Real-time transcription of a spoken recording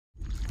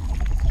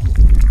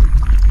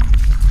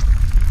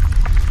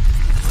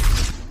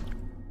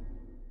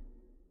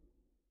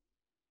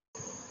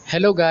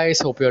Hello, guys.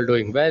 Hope you're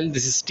doing well.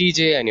 This is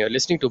TJ, and you're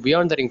listening to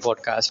Beyond the Ring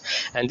podcast.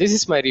 And this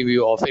is my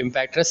review of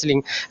Impact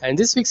Wrestling. And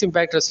this week's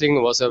Impact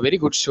Wrestling was a very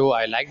good show.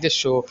 I like this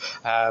show.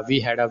 We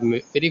had a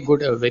very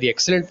good, very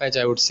excellent match,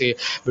 I would say,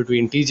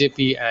 between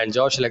TJP and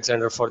Josh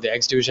Alexander for the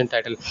X Division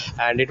title.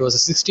 And it was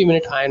a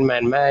 60-minute Iron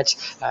Man match.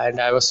 And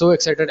I was so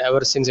excited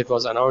ever since it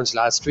was announced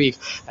last week.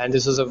 And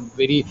this was a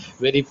very,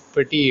 very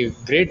pretty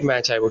great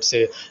match, I would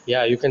say.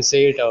 Yeah, you can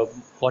say it.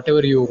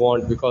 Whatever you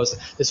want, because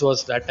this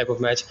was that type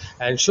of match,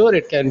 and sure,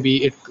 it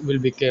will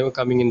be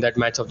coming in that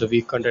match of the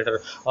week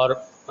contender, or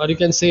you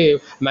can say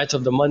match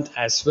of the month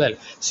as well.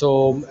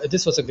 So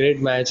this was a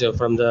great match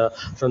from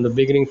the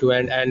beginning to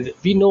end, and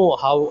we know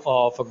how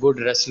of a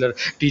good wrestler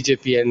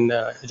TJP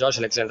and Josh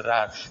Alexander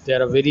are. They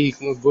are a very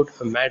good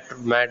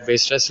mat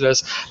based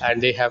wrestlers,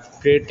 and they have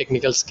great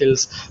technical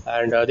skills,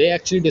 and they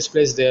actually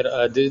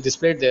they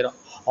displayed their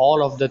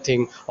all of the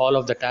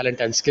talent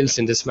and skills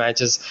in this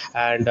matches.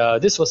 And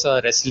this was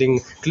a wrestling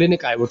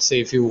clinic, I would say.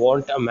 If you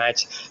want a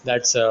match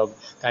that's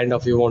kind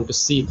of, you want to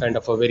see kind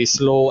of a very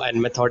slow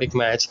and methodic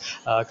match,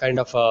 kind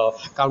of a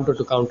counter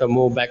to counter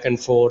move back and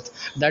forth,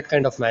 that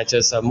kind of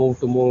matches, move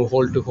to move,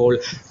 hold to hold,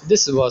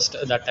 this was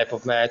that type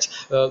of match.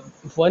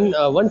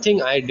 One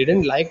thing I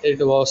didn't like, it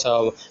was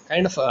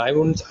kind of I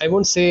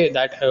won't say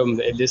that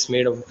this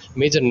made a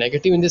major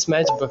negative in this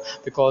match, but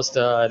because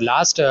the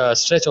last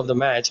stretch of the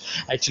match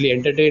actually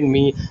entertained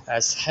me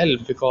as hell,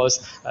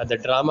 because the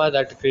drama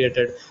that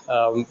created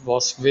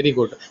was very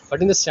good.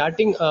 But in the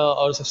starting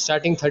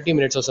 30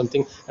 minutes or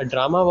something, a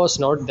drama was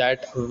not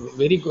that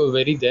very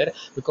there,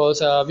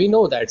 because we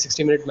know that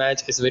 60-minute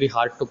match is very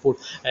hard to put,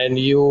 and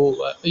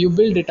you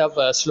build it up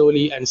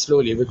slowly and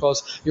slowly,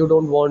 because you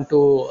don't want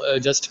to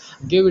just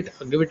give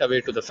it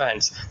away to the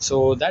fans.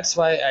 So that's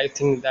why I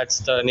think that's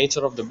the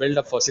nature of the build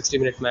up for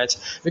 60-minute match,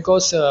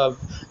 because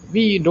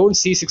we don't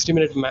see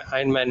 60-minute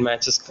Iron Man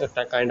matches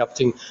kind of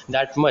thing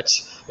that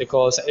much,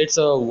 because it's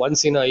a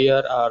once in a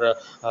year,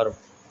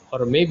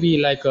 or maybe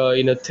like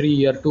in a 3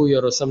 year 2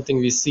 year or something,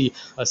 we see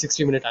a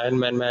 60-minute Iron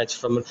Man match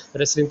from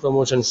wrestling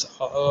promotions,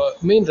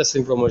 main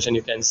wrestling promotion,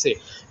 you can say.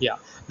 Yeah,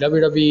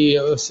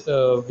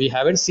 WWE, we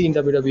haven't seen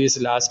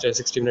WWE's last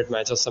 60-minute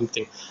match or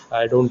something,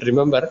 I don't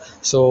remember.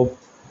 So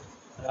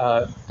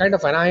kind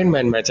of an Iron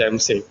Man match, I'm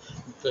saying.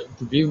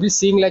 We'll be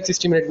seeing like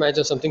 60-minute match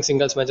or something,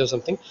 singles match or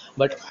something,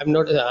 but I'm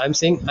not. I'm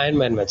saying Iron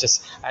Man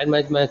matches. Iron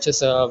Man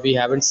matches, we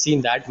haven't seen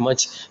that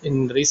much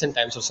in recent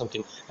times or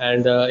something.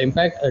 And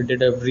Impact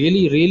did a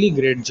really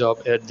great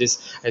job at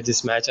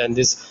this match, and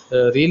this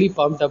really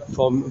pumped up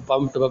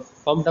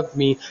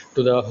me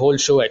to the whole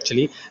show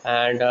actually.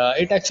 And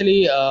it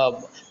actually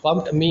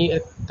pumped me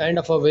kind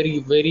of a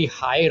very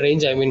high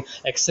range, I mean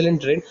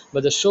excellent range.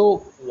 But the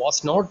show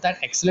was not that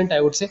excellent,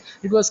 I would say.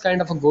 It was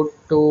kind of a good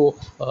to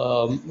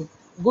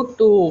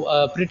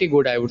pretty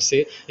good, I would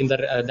say, in the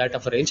that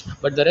of a range.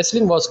 But the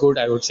wrestling was good,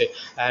 I would say.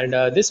 And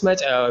this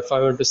match, if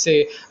I want to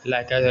say,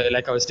 like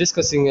I was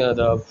discussing,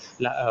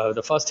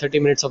 the first 30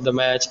 minutes of the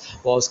match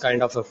was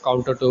kind of a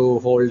counter to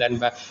hold,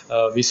 and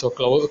we saw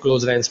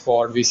close line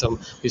spot, we saw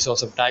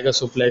some tiger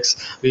suplex,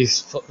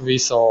 we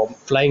saw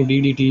flying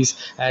DDTs,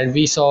 and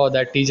we saw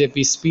that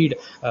TJP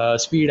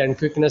speed and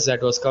quickness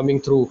that was coming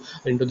through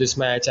into this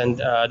match. And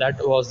that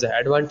was the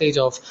advantage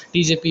of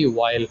TJP,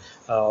 while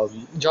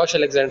Josh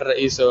Alexander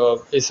is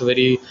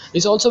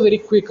also very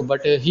quick,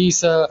 but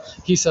he's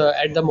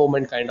at the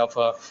moment kind of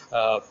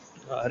a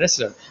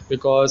wrestler,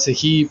 because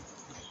he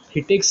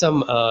takes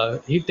some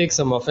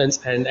offense,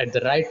 and at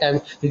the right time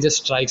he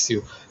just strikes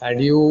you,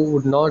 and you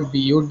would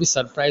be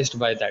surprised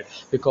by that,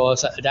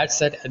 because that's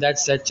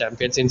that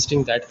champion's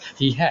instinct that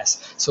he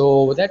has.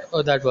 So that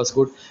was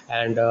good.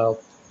 And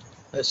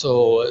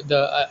so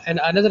the and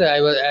another,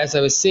 as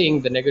I was saying,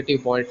 the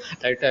negative point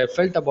that I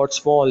felt about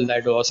Small,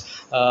 that was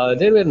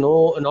there were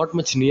not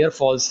much near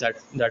falls that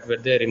were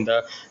there in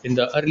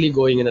the early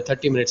going, in the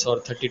 30 minutes or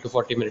 30 to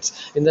 40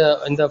 minutes. In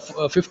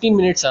the 15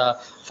 minutes,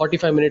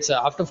 45 minutes,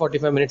 after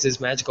 45 minutes, this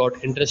match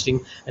got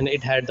interesting, and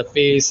it had the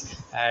pace,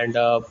 and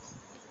the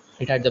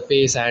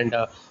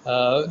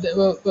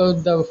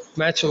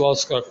match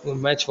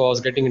was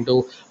getting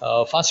into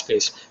fast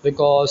pace,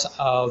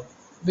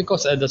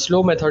 because the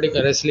slow methodic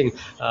wrestling,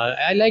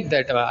 I like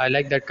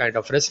that kind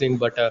of wrestling.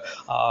 But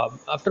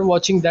after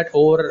watching that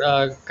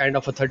over kind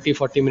of a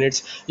 30-40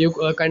 minutes, you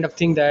kind of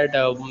think that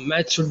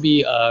match should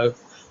be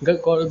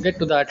get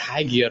to that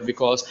high gear,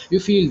 because you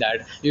feel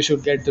that you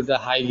should get to the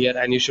high gear,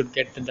 and you should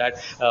get to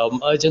that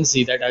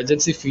urgency. That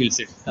urgency feels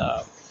it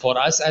for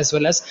us, as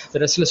well as the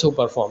wrestlers who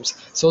performs.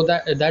 So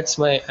that's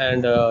my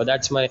kind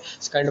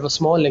of a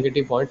small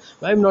negative point.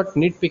 I'm not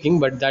nitpicking,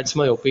 but that's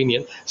my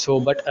opinion.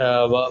 So but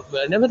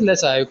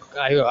nevertheless, I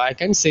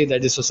can say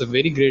that this was a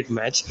very great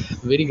match.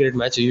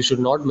 You should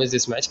not miss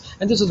this match.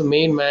 And this was the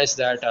main match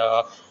that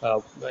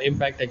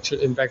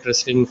Impact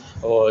Wrestling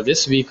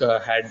this week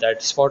had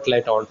that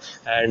spotlight on.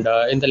 And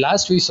in the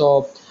last, we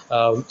saw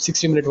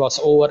 60 minute was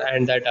over,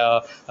 and that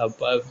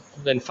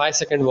when 5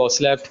 seconds was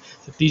left,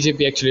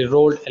 TJP actually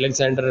rolled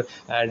Alexander,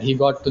 and he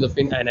got to the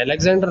pin. And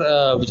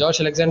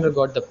Josh Alexander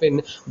got the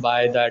pin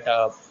by that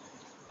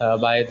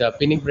by the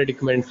pinning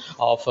predicament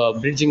of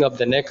bridging up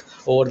the neck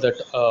over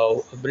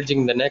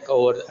bridging the neck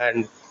over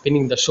and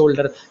pinning the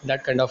shoulder,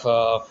 that kind of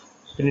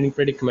pinning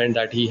predicament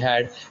that he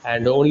had.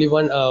 And only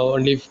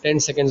 10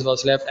 seconds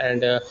was left,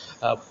 and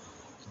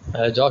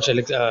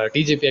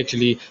TJP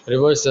actually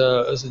reversed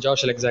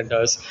Josh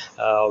Alexander's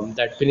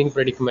that pinning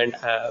predicament.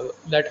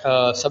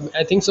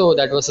 I think so.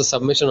 That was a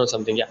submission or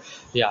something. Yeah,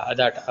 yeah.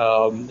 That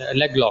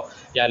leg lock.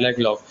 Yeah, leg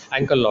lock,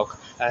 ankle lock,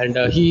 and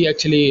he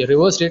actually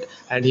reversed it,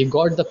 and he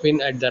got the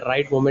pin at the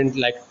right moment,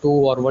 like 2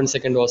 or 1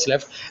 second was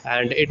left,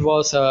 and it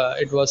was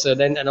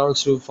then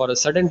announced for a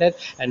sudden death.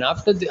 And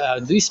after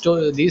these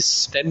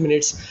 10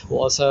 minutes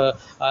was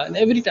and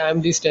every time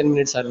these 10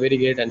 minutes are very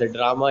great, and the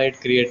drama it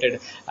created.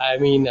 I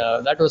mean,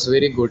 that was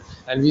very good.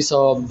 And we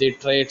saw the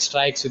trade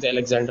strikes with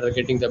Alexander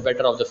getting the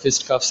better of the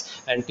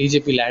fisticuffs, and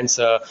TJP lands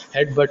a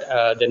headbutt,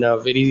 then a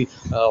very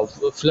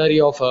flurry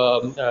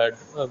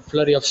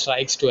of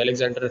strikes to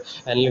Alexander,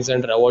 and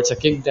Alexander avoids a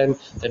kick, then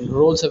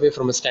rolls away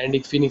from a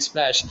standing Phoenix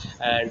splash,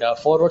 and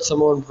forward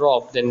Samoan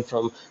drop, then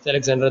from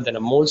Alexander, then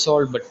a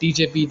moonsault, but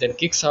TJP then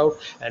kicks out,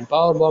 and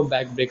powerbomb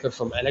backbreaker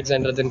from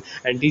Alexander, then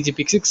and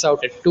TJP kicks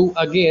out at 2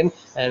 again,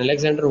 and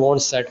Alexander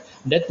wants that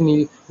death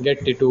knee,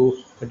 get it to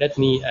death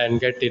knee and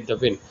get it the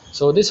win.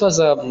 So this was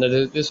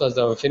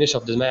the finish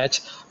of the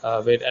match,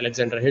 where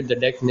Alexander hit the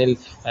death knee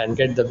and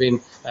get the win,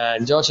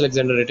 and Josh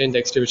Alexander retained the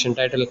exhibition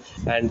title.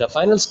 And the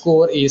final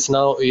score is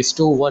now is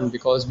 2-1,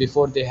 because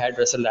before they had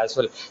wrestled as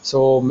well.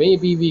 So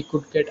maybe we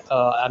could get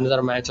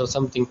another match or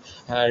something.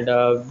 And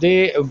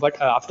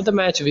after the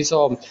match we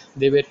saw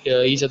they were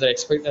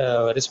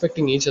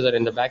respecting each other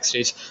in the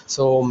backstage.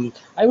 So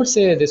I would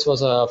say this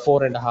was a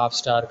 4.5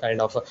 star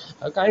kind of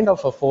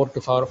a 4 to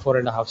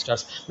 4.5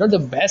 stars. Not the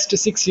best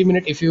 60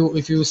 minute, if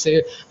you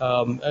say,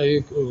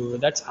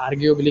 that's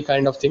arguably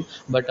kind of thing,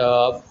 but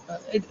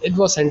it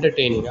was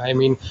entertaining. I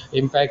mean,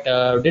 Impact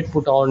did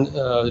put on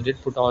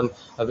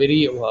a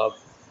very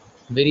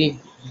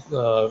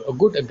a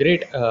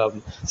great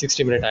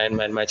 60-minute Iron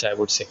Man match, I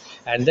would say.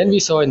 And then we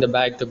saw in the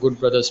back the Good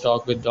Brothers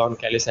talk with Don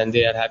Callis, and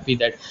they are happy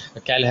that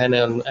Callahan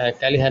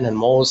and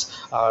Moose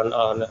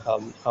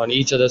on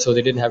each other, so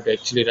they didn't have to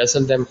actually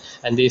wrestle them.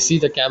 And they see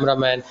the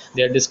cameraman;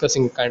 they are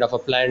discussing kind of a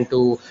plan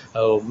to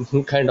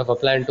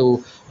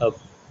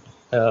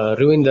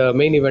ruin the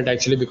main event,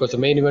 actually, because the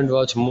main event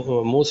was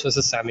Moose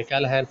versus Sammy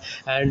Callahan.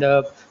 And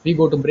we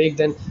go to break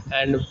then,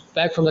 and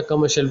back from the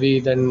commercial we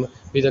then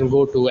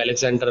go to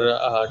Alexander,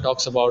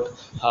 talks about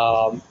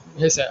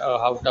his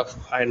how tough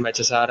iron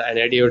matches are, and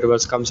Eddie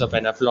Edwards comes up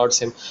and applauds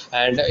him.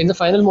 And in the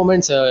final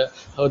moments,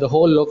 the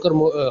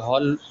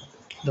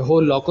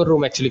whole locker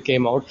room actually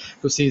came out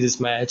to see this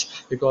match,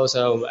 because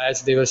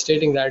as they were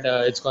stating that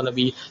it's going to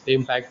be the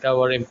Impact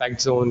Hour,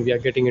 Impact Zone, we are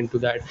getting into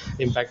that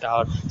Impact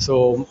Hour.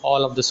 So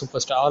all of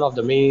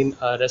the main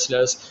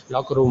wrestlers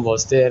locker room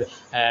was there,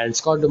 and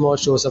Scott Demore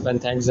shows up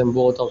and thanks them,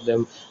 both of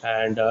them.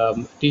 And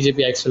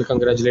TJP Axel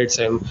congratulates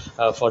him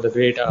for the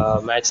great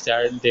match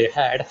that they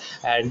had.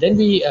 And then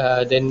we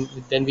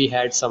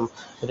had some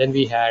then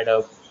we had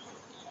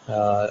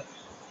uh,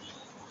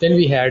 then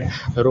we had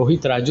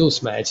Rohit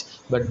Raju's match,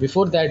 but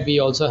before that we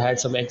also had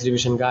some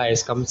exhibition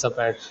guys comes up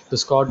and to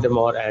Scott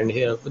Demore, and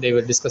here they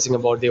were discussing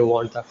about they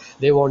want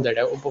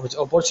that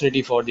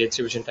opportunity for the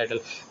exhibition title.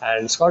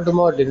 And Scott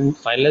Demore didn't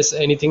finalize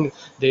anything.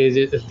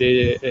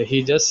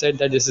 He just said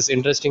that this is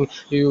interesting.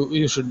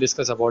 You should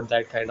discuss about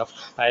that kind of.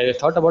 I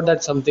thought about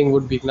that something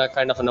would be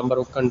kind of a number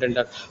of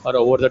contender or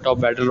over the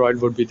top battle royal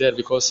would be there,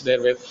 because there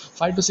were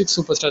 5 to 6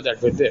 superstars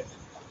that were there.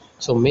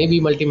 So maybe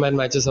multi-man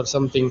matches or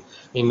something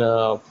in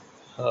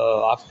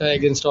after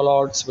Against All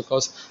Odds,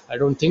 because I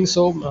don't think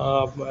so.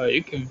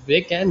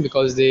 They can,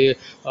 because they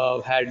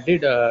had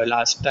did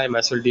last time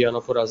as well,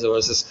 Deanna Purrazzo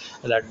versus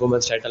that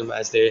women's title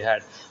match they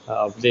had.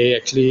 They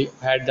actually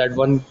had that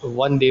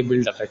one day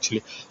build up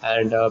actually.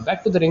 And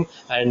back to the ring,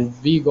 and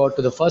we got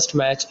to the first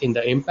match in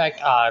the Impact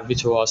R,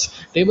 which was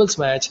tables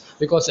match,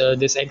 because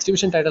this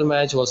exhibition title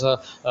match was a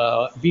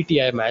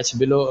BTI match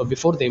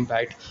before the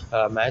Impact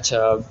match,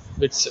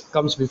 which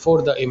comes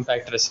before the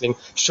Impact Wrestling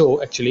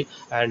show actually,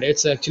 and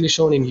it's actually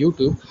shown in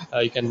YouTube.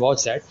 You can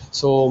watch that.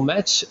 So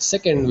match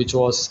second, which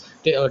was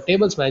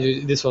tables match,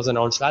 this was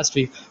announced last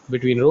week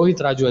between Rohit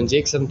Raju and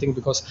Jake Something,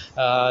 because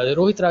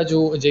Rohit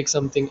Raju, Jake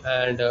Something,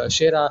 and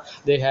Shera,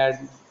 they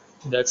had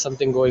that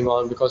something going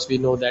on, because we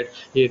know that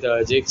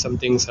Jake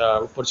Something's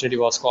opportunity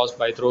was caused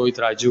by Rohit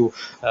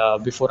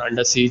Raju before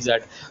Under Siege,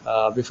 that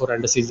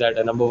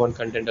a number one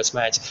contenders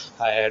match.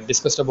 I had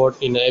discussed about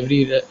in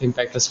every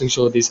Impact Wrestling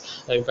show,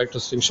 this Impact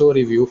Wrestling show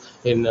review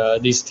in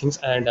these things.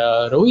 And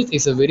Rohit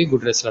is a very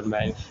good wrestler,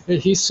 man.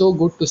 He's so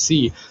good to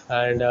see.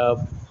 And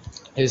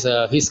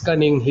He's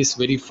cunning, he's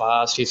very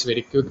fast, he's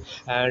very quick,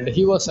 and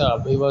he was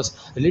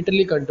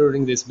literally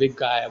controlling this big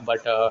guy.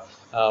 But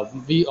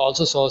we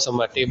also saw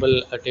some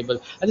table,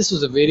 and this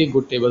was a very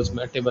good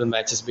table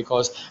matches,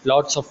 because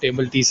lots of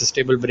table teases,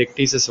 table break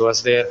teases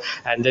was there.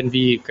 And then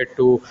we get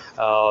to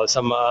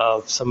some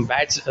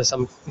bad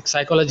some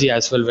psychology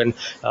as well, when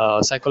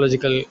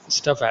psychological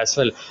stuff as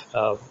well.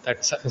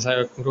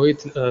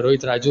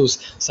 Rohit Raju's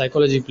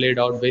psychology played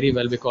out very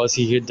well, because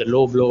he hit the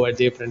low blow at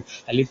the apron.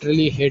 I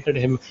literally hated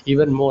him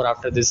even more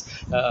after this.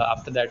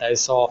 After that, I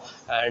saw,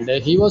 and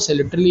he was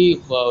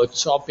literally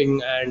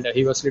chopping, and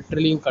he was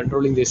literally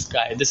controlling this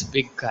guy, this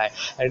big guy.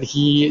 And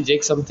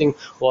Jake something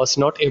was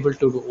not able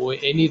to do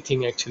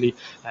anything actually.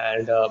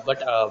 And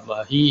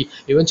he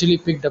eventually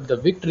picked up the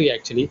victory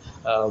actually,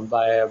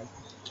 by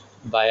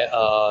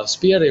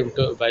spear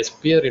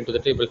into the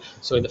table.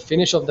 So in the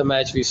finish of the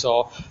match, we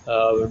saw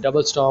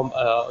double storm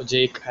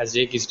Jake, as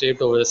Jake is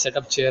draped over the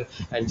setup chair,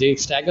 and Jake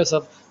staggers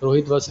up.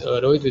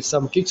 Rohit with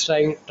some kicks,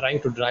 trying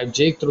to drive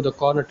Jake through the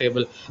corner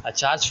table. A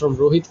charge from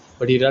Rohit,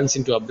 but he runs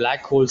into a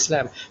black hole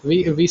slam.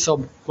 We saw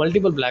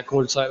multiple black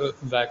hole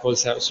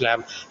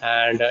slam,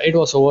 and it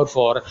was over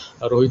for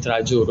Rohit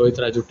Raju. Rohit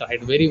Raju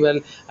tried very well.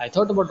 I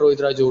thought about Rohit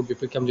Raju would be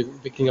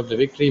picking up the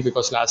victory,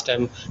 because last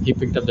time he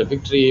picked up the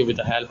victory with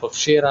the help of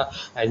Shera,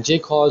 and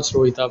Jake hauls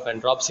Rohit up and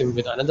drops him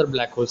with another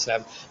black hole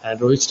slam. And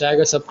Rohit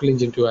staggers up,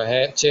 clinch into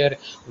a chair,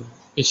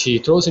 which he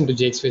throws into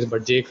Jake's face,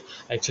 but Jake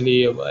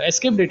actually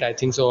escaped it. I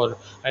think so, or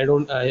I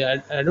don't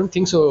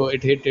think so.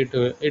 It hit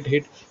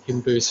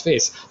him to his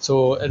face.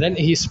 So then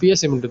he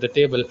spears him into the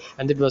table,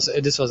 and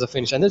this was a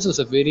finish. And this was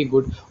a very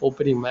good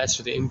opening match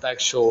to the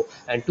Impact show,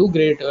 and two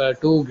great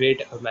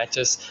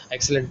matches,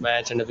 excellent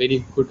match, and a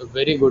very good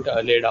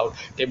laid out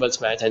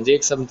tables match. And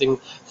Jake something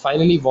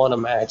finally won a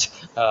match,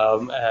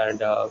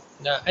 and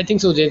I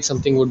think so. Jake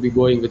something would be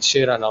going with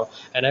Shera now,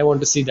 and I want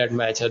to see that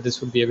match.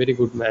 This would be a very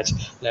good match,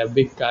 like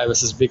big guy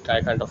versus big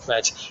guy kind of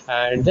match.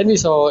 And then we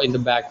saw in the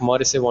back,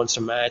 Morrissey wants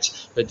a match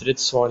with Rich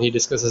Swan. He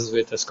discusses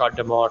with Scott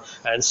Demore,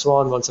 and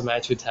Swan wants a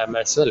match with him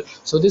as well.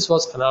 So this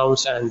was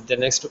announced, and the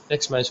next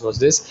match was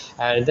this.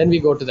 And then we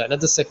go to the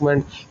another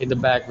segment in the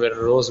back, where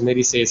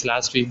Rosemary says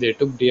last week they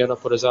took Diana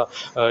Purrazzo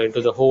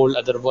into the whole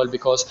other world,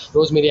 because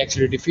Rosemary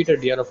actually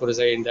defeated Diana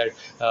Purrazzo in that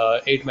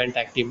 8-man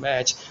tag team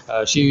match.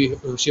 She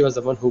was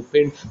the one who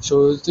pinned.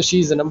 So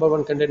she's the number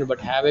one contender, but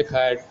Havoc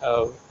had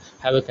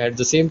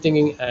the same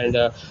thing, and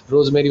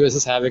Rosemary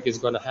versus Havoc is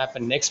going to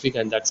happen next week,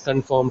 and that's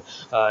confirmed.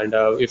 And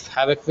if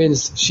Havoc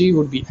wins, she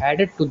would be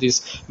added to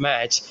this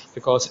match,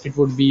 because it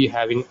would be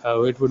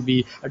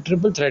a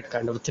triple threat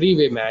kind of a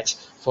three-way match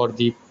for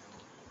the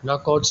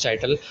knockouts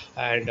title.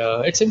 And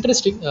it's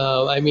interesting.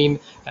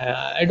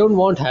 I don't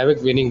want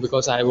Havoc winning,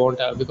 because I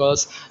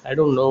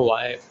don't know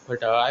why,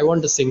 but I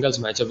want the singles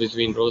matchup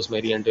between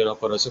Rosemary and Diana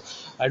Purrazzo.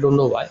 I don't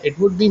know why. It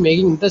would be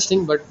making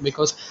interesting, but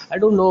because I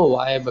don't know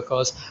why,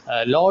 because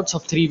lots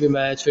of three-way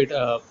match with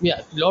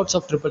lots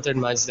of triple threat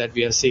matches that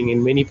we are seeing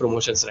in many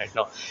promotions right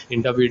now,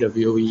 in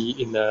WWE,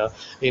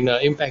 in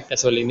Impact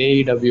as well, in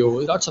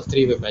AEW, lots of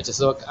three-way matches.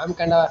 So I'm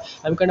kind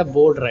of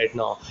bored right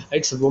now.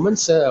 It's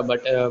women's,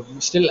 but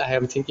still I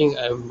am thinking,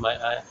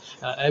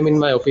 I'm in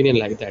my opinion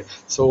like that.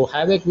 So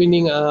Havoc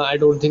winning, I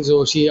don't think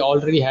so. She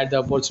already had the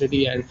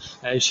opportunity, and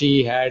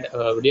she had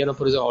Diana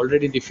Purrazzo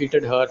already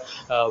defeated her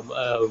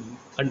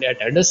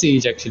at Under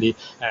Siege actually.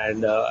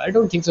 And I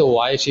don't think so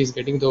why she's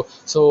getting though.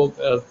 So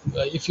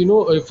if you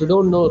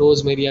don't know,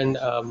 Rosemary and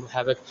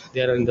Havoc,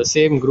 they are in the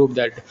same group,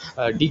 that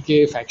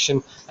DK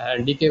faction,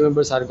 and DK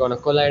members are gonna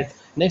collide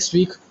next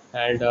week.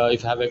 And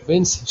if Havoc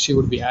wins, she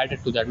would be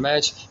added to that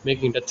match,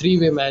 making it a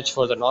three-way match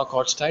for the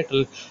Knockouts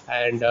title.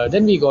 And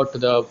then we got to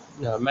the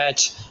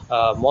match,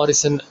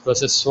 Morrison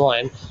versus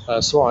Swan,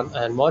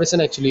 and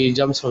Morrison actually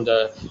jumps from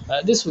the.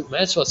 This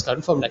match was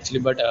confirmed actually,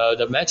 but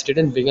the match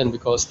didn't begin,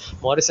 because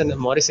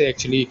Morrissey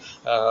actually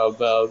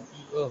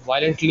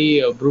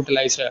violently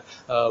brutalized.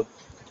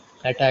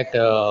 Attacked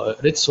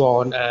Rich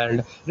Swan,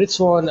 and Rich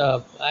Swan.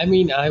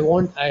 I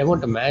want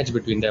a match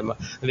between them.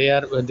 They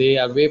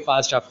are way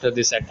past after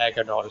this attack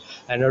and all,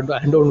 and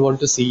I don't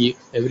want to see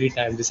every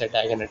time this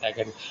attack. And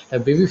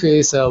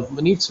Babyface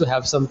needs to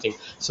have something.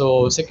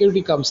 So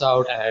security comes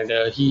out, and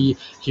he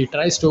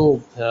tries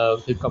to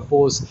he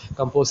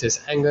compose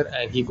his anger,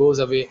 and he goes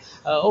away.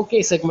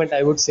 Okay, segment.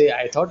 I would say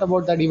I thought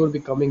about that he would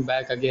be coming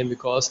back again,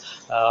 because.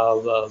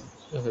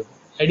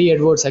 Eddie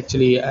Edwards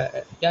actually,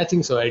 yeah, I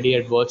think so. Eddie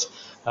Edwards,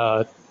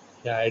 uh,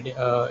 yeah,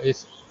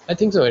 I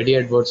think so. Eddie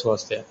Edwards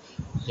was there.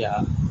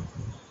 Yeah,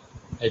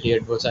 Eddie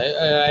Edwards.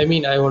 I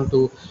want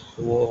to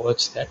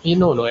watch that.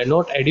 No,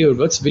 not Eddie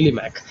Edwards. Willie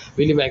Mack.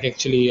 Willie Mack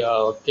actually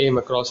came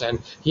across, and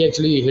he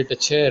actually hit a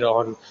chair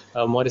on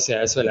Morrissey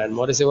as well. And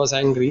Morrissey was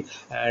angry,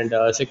 and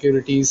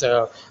securities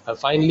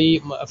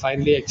finally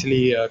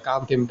actually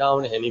calmed him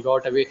down, and he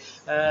got away.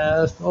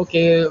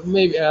 Okay,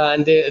 maybe.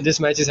 This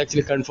match is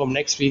actually confirmed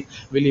next week.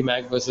 Willie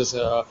Mack versus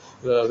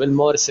Will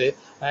Morrissey,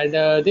 and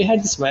they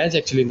had this match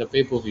actually in the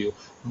pay-per-view.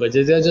 but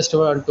they just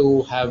want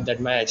to have that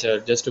match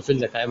just to fill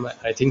the time.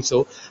 I think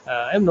so.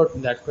 I'm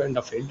not that kind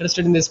of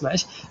interested in this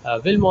match.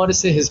 Will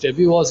Morrissey, his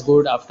debut was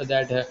good. After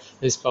that,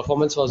 his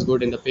performance was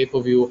good in the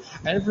pay-per-view,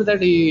 and after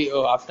that,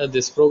 after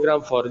this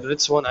program for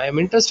this one, I am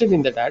interested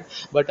in that.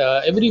 But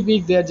every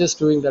week they are just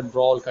doing that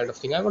brawl kind of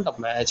thing. I want a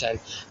match, and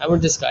I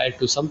want this guy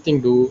to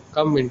something to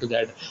come into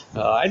that.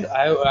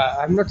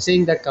 I'm not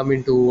saying that come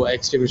into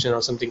X division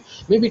or something.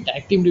 Maybe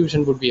tag team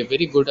division would be a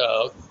very good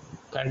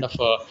kind of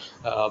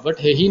but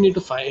he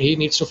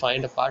needs to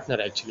find a partner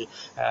actually.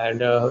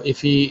 And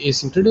if he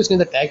is introduced in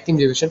the tag team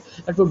division,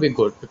 that would be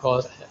good,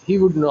 because he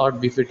would not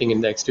be fitting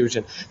in the X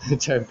division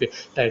champion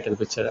title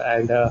picture.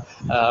 And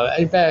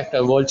in fact,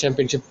 world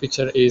championship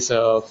picture is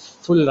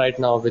full right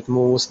now with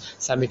Moose,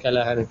 Sami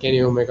Callihan, and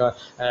Kenny Omega.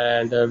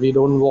 And we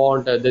don't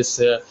want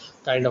this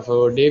kind of a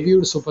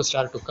debuted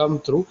superstar to come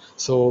through.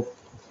 So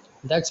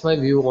that's my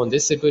view on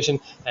this situation.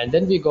 And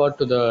then we got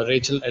to the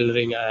Rachel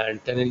Ellering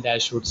and Tenil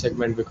Dashwood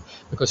segment,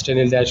 because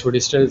Tenil Dashwood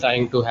is still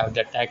trying to have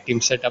that tag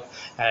team setup,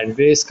 and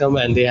Grace come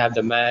and they have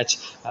the match.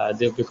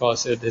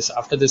 Because this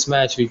after this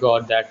match we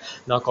got that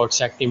knockout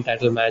tag team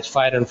title match,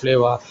 Fire and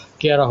Flavor,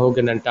 Kiara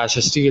Hogan and Tasha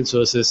Steeles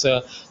versus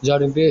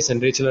Jordan Grace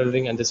and Rachel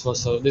Ellering. And this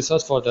was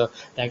for the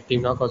tag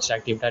team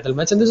title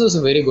match, and this was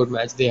a very good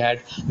match. They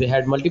had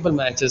multiple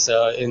matches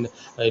in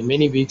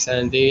many weeks,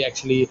 and they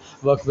actually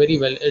work very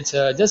well. It's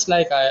just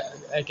like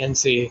I can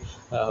say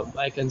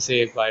by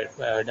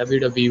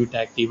WWE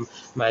tag team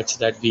match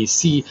that we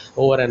see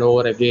over and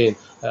over again,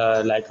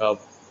 like a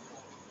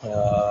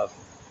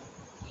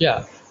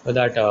yeah,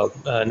 that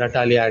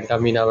Natalia and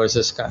Tamina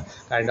versus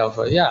kind of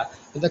yeah,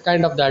 the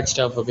kind of that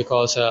stuff.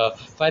 Because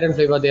Fire and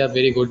Flavor, they are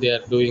very good, they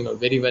are doing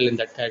very well in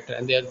that character,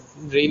 and they are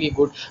really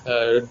good,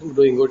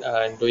 doing good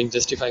and doing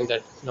justifying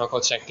that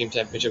knockout tag team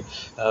championship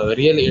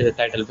really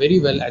title very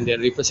well, and they are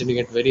representing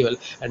it very well,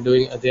 and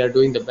they are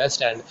doing the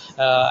best. And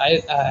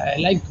I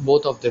like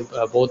both of them,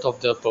 both of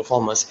the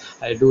performers.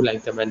 I do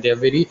like them, and they are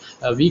very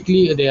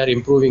weekly they are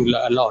improving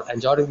a lot.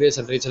 And Jordan Grace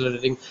and Rachel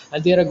Ellering,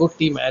 and they are a good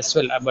team as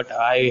well. But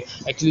I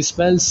actually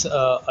smells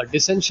a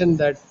dissension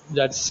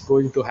that's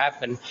going to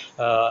happen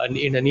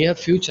in a near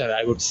future,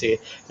 I would say.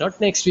 Not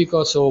next week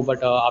or so,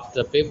 but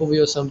after the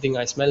pay-per-view or something,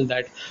 I smell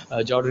that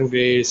Jordan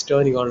Grace is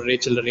turning on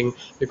Rachel Ellering,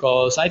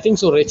 because I think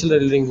so Rachel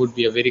Ellering would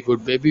be a very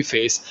good baby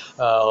face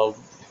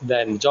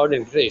than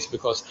Jordan Grace.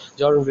 Because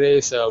Jordan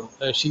Grace,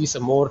 she's a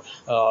more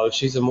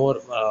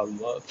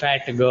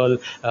fat girl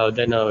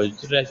than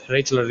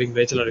Rachel Ellering.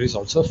 Rachel Ellering is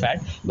also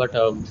fat, but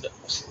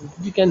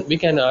we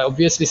can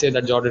obviously say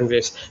that Jordan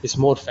Grace is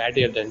more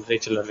fattier than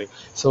Rachel Ellering.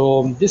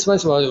 So this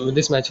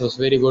match was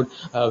very good.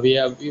 We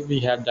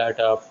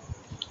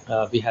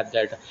have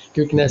that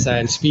quickness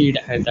and speed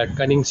and that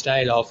cunning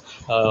style of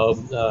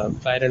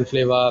Fire and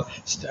Flavor,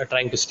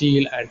 trying to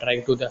steal and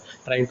trying to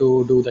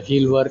do the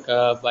heel work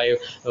by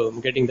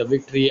getting the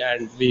victory.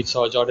 And we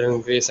saw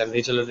Jordan Grace and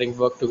Rachel Ring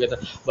work together.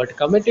 But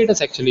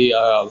commentators actually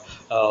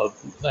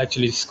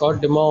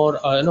Scott Demore,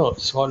 no,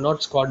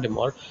 not Scott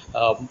Demore,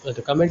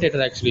 the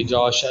commentator actually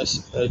Josh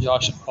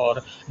or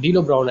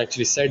D'Lo Brown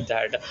actually said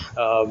that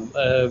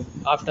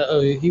after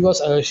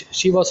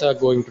she was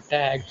going to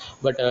tag,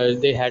 but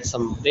they had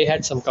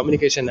some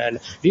communication. And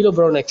D'Lo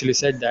Brown actually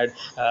said that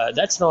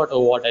that's not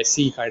what I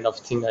see kind of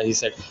thing. He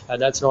said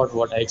that's not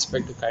what I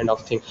expect kind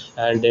of thing.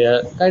 And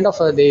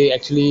they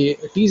actually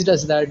teased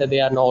us that they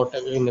are not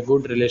in a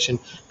good relation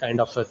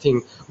kind of a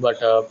thing. But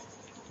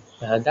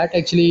that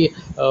actually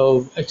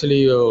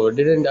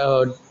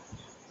didn't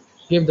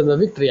gave them the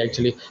victory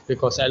actually.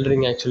 Because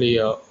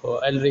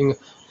Ellering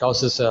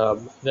tosses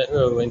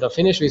in the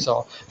finish we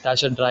saw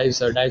Tasha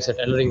dives at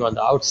Ellering on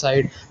the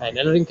outside, and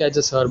Ellering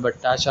catches her, but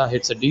Tasha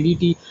hits a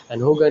DDT.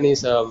 And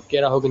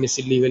Kara Hogan is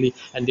illegally,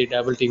 and they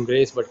double team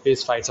Grace, but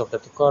Grace fights out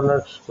at the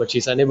corner, but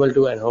she's unable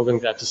to, and Hogan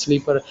grabs a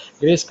sleeper.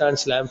 Grace can't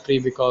slam free,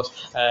 because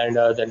and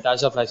then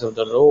Tasha flies off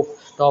the rope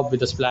top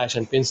with a splash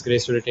and pins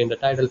Grace to retain the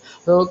title.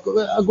 So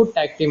a good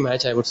tag team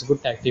match, I would say.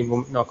 Good tag team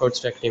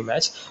knockouts tag team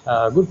match.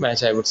 Good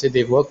match, I would say.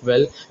 They work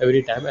well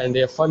every time, and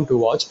they are fun to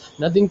watch.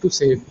 Nothing to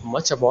say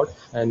much about.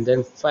 And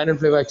then Fire and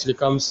Flavor actually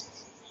comes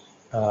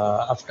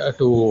after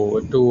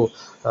to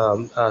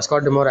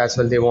Scott Demore as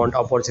well. They want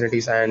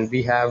opportunities, and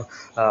we have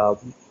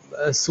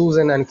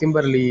Susan and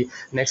Kimberly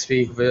next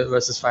week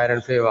versus Fire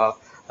and Flavor.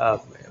 Uh,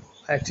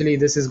 Actually,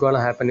 this is gonna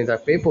happen in the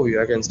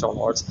pay-per-view against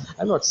All Odds.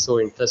 I'm not so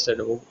interested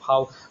in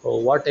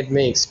what it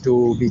makes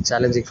to be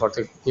challenging for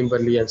the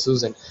Kimberly and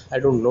Susan. I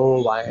don't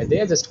know why they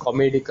are just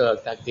comedic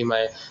tag team.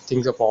 I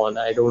think upon.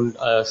 I don't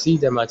see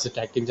them as a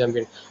tag team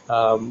champion.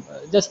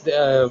 Just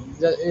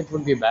it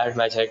would be a bad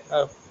match.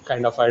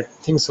 kind of I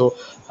think so.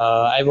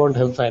 I want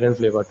him Fire and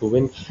Flavor to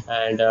win.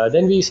 And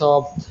then we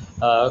saw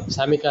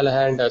Sami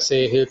Callihan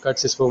say he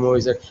cuts his promo.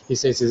 He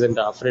says he isn't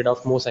afraid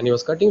of Moose, and he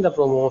was cutting the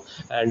promo.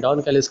 And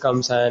Don Callis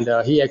comes and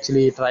he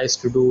actually tries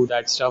to do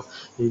that stuff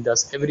he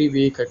does every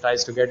week.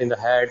 Tries to get in the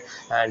head,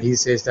 and he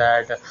says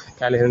that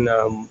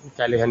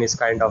Callihan is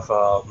kind of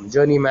a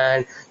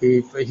journeyman.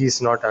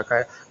 He's not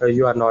a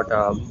you are not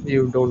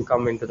you don't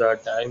come into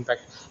that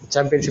Impact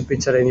Championship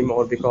picture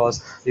anymore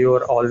because you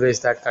are always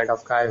that kind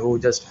of guy who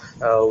just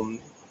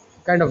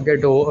kind of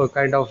get over,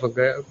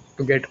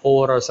 to get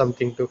over or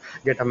something, to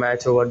get a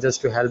match over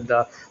just to help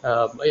the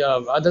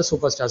other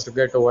superstars to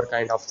get over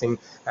kind of thing.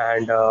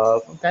 And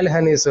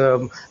Callahan is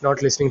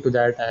not listening to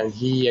that, and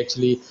he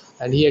actually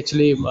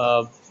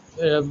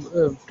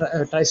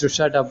tries to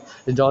shut up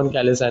John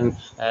Callis. And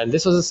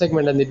this was a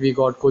segment, and then we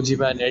got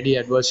Kojima and Eddie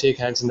Edwards shake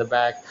hands in the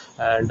back.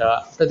 And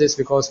after this,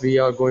 because we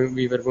were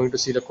going to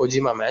see the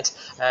Kojima match,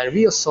 and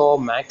we saw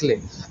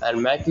Macklin.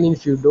 And Macklin,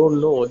 if you don't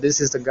know, this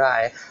is the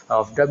guy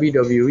of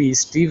WWE,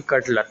 Steve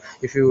Cutler.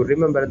 If you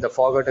remember the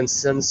Forgotten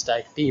Sons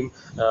tag team,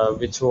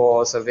 which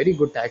was a very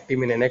good tag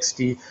team in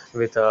NXT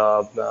with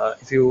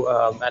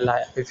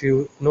if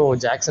you know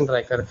Jackson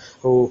Riker,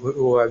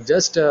 who have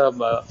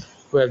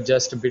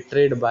just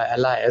betrayed by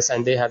Elias,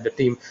 and they have the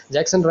team.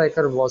 Jackson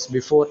Riker was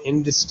before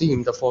in this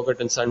team, the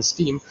Forgotten Sons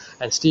team,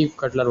 and Steve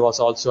Cutler was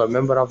also a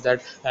member of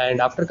that. And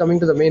after coming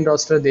to the main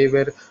roster, they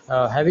were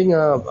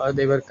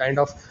kind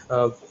of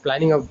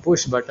planning a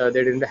push, but they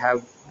didn't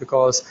have,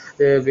 because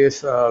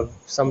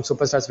some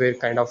superstars were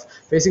kind of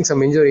facing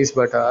some injuries,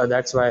 but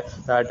that's why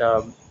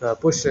that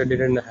push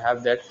didn't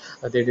have that.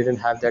 They didn't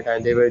have that,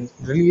 and they were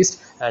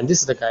released. And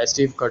this is the guy,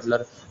 Steve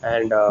Cutler,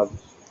 and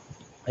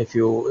if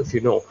you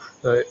know.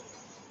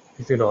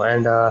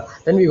 And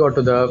then we got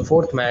to the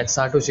fourth match,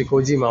 Satoshi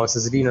Kojima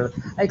versus Diener.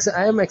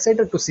 I am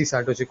excited to see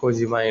Satoshi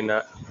Kojima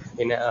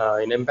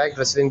in Impact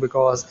Wrestling,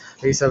 because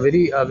he's a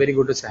very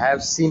good. I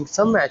have seen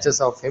some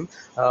matches of him,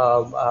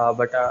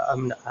 but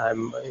I'm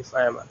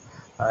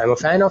a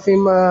fan of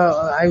him.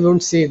 I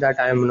won't say that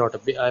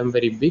I'm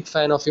very big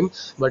fan of him,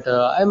 but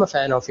I'm a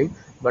fan of him.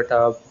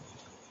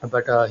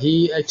 But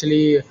he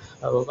actually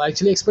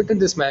expected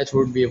this match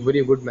would be a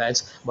very good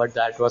match, but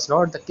that was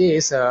not the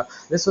case.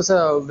 This was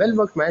a well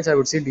worked match. I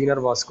would say Diener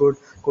was good,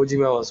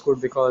 Kojima was good,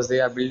 because they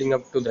are building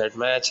up to that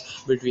match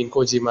between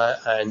Kojima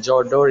and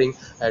Joe Doring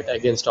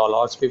against All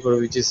Odds People,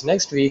 which is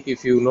next week,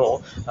 if you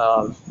know,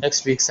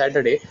 next week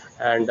Saturday.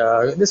 And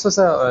this was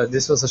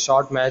a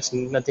short match,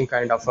 nothing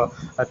kind of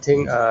a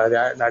thing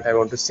that I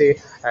want to say.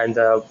 And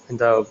in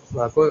the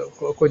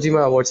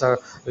Kojima awards,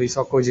 we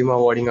saw Kojima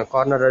awarding a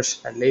corner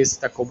rush and lays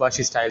the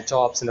Kobashi style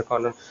chops in the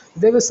corner.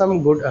 There were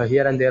some good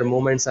here and there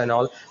moments and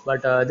all,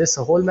 but this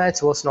whole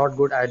match was not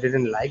good. I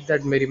didn't like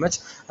that very much.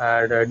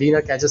 And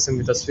Dina catches him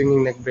with a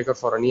swinging neck breaker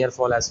for a near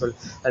fall as well.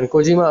 And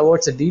Kojima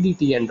awards a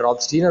DDT and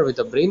drops Dina with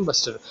a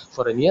brainbuster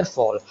for a near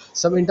fall.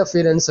 Some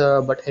interference,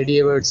 but Eddie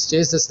Edwards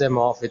chases them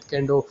off with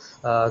kendo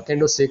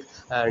stick,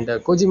 and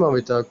Kojima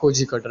with a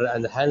Koji cutter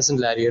and the Hansen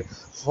lariat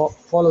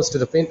follows to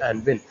the pin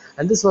and win.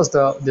 And this was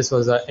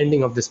the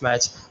ending of this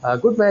match. A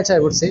good match, I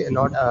would say,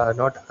 not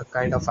a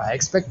kind of I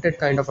expected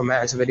kind of a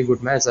match, a very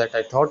good match that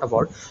I thought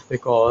about,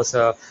 because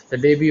the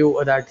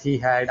debut that he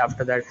had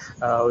after that,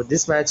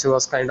 this match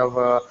was kind of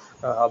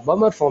a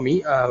bummer for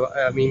me.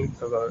 I mean,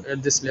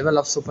 at this level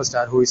of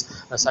superstar who is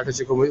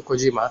Satoshi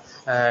Kojima,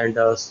 and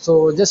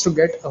so just to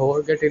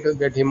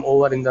get him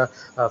over in the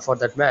for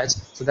that match,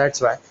 so that's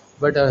why.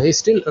 But he's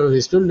still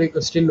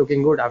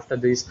looking good after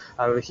this.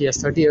 He has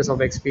 30 years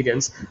of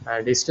experience,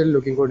 and he's still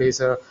looking good. He's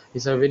a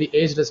very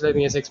aged wrestler.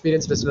 He has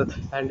experienced wrestler,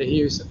 and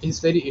he's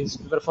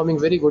performing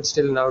very good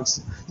still now.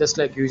 It's just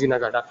like Yuji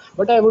Nagata.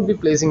 But I would be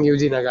placing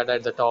Yuji Nagata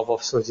at the top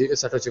of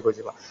Satoshi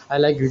Kojima. I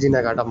like Yuji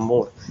Nagata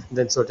more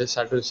than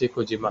Satoshi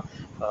Kojima.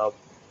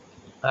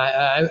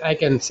 I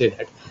can say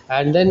that.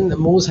 And then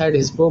Moose had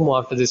his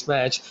promo after this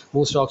match.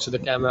 Moose talks to the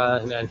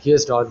camera, and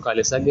here's Don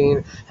Callis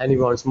again, and he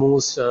wants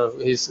Moose.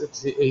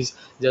 He's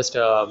just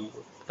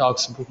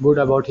talks good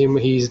about him.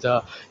 He's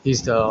the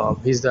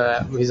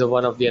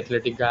one of the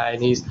athletic guy,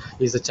 and he's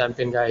the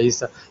champion guy. He's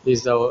the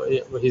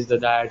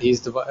dad.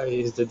 He's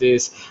the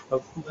this.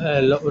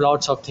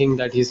 Lots of things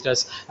that he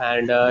does,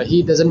 and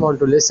he doesn't want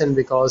to listen,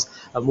 because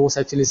Moose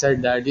actually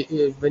said that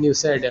when you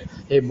said,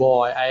 "Hey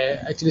boy, I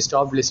actually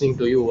stopped listening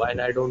to you,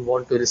 and I don't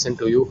want to listen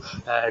to you,"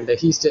 and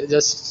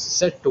just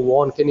said to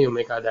warn Kenny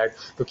Omega that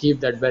to keep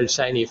that belt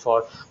shiny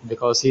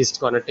because he's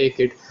gonna take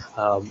it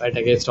at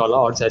against all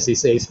odds, as he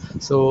says.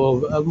 So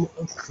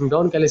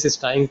Don Callis is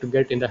trying to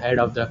get in the head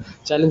of the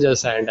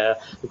challengers, and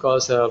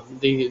because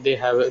they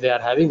are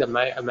having the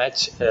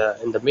match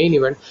in the main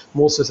event,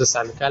 Moose versus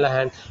Sam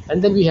Callahan.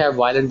 And then we have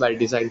Violent by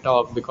Design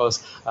talk,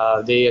 because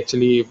they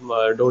actually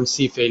don't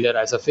see failure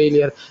as a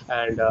failure,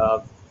 and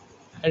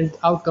and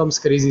out comes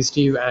Crazy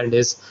Steve and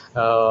his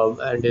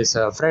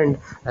friend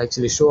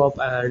actually show up,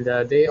 and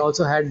they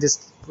also had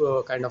this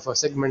kind of a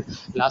segment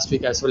last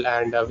week as well,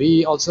 and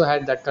we also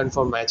had that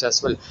confirmed match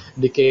as well.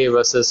 Decay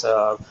versus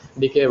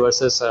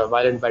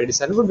Violent by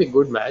Design would be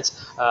good match.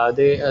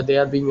 They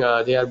are being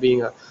they are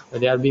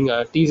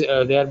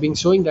being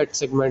showing that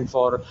segment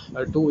for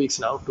 2 weeks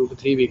now, 2 to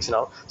 3 weeks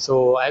now.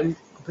 So I'm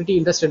pretty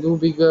interested. It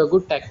would be a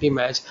good tag team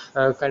match,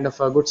 kind of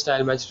a good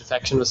style match,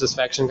 faction versus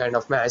faction kind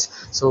of match.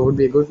 So it would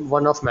be a good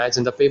one-off match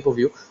in the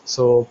pay-per-view.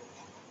 So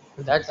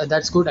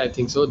that's good. I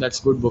think so.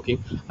 That's good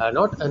booking.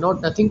 Not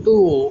nothing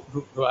to.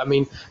 I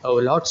mean,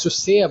 lots to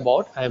say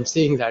about. I am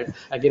saying that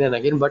again and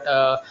again. But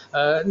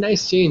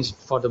nice change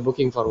for the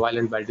booking for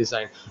Violent by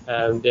Design.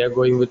 They are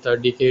going with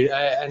DK,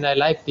 and I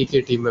like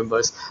DK team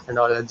members and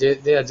all.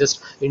 They are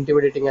just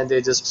intimidating, and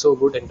they're just so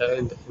good in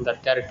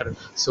that character.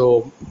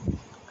 So,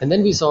 and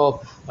then we saw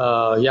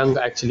Young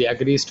actually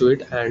agrees to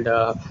it, and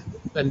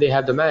when they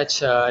have the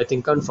match, I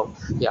think confirmed.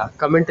 Yeah,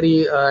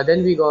 commentary.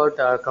 Then we got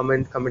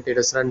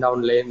commentators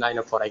rundown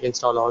lineup for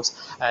Against All Odds,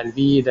 and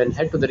we then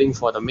head to the ring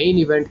for the main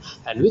event,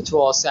 and which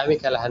was Sami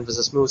Callihan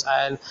versus Moose.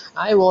 And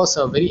I was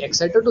very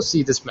excited to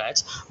see this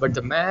match, but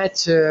the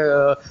match,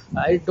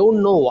 I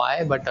don't know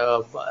why, but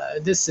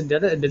this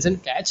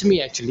doesn't catch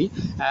me actually.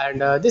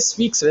 And this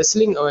week's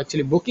wrestling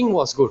actually booking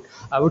was good.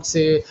 I would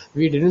say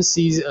we didn't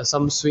see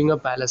some Swinger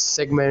Palace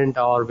segment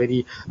or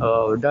very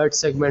dirt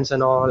segments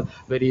and all,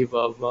 very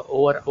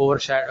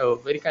overshadow,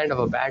 very kind of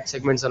a bad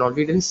segments and all.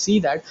 We didn't see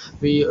that.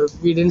 We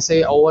didn't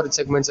say over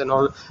segments and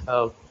all.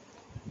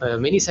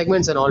 Many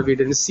segments and all we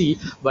didn't see,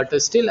 but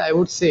still I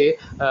would say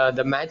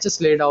the matches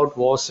laid out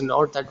was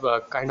not that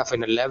kind of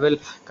in a level,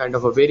 kind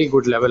of a very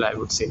good level I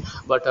would say.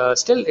 But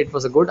still it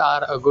was a good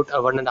hour, a good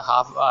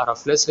 1.5 hour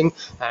of wrestling.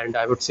 And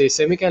I would say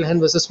Sami Callihan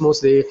versus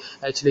Moose, they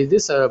actually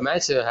this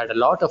match had a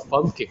lot of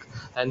pump kick,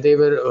 and they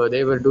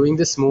were doing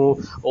this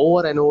move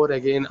over and over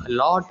again a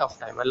lot of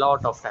time.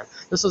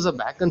 This was a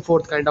back and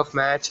forth kind of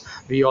match.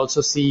 We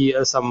also see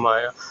some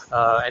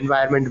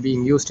environment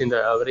being used in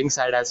the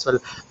ringside as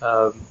well,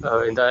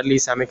 in the early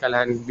Sami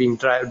Callihan being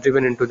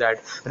driven into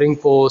that ring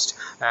post.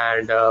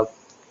 And this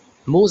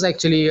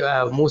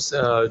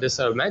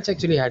match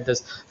actually had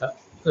this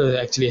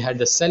actually had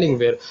the selling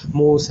where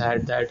Moose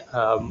had that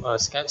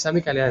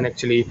Sami Callihan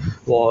actually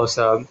was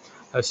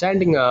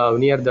standing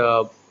near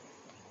the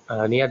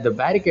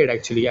barricade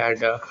actually,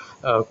 and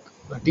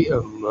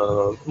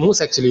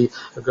Moose actually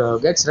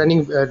gets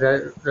running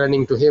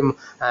to him,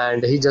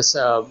 and he just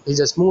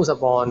moves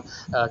upon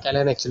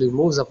Callan actually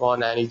moves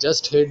upon, and he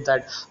just hit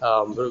that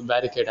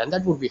barricade, and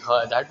that would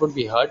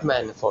be hurt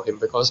man for him,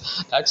 because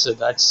that's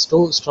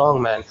so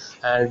strong man.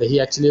 And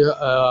he actually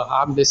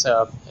harmed this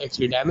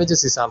actually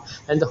damages his arm,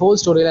 and the whole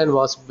storyline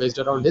was based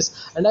around this.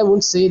 And I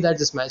won't say that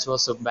this match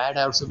was so bad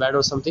or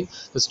something.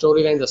 The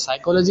storyline, the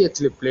psychology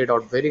actually played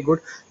out very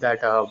good.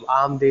 That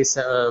arm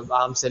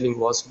selling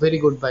was very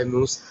good by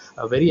Moose,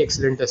 very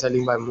excellent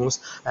selling by Moose.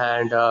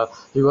 And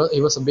he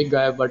was a big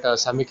guy, but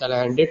Sami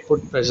Callihan did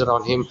put pressure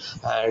on him.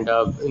 And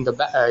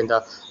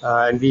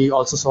and we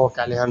also saw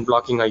Callihan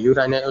blocking a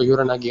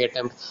Uranagi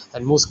attempt,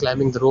 and Moose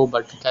climbing the rope,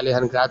 but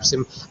Callihan grabs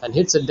him and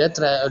hits a death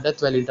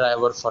valley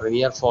driver for a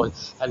near fall.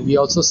 And we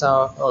also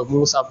saw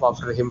Moose up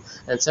after him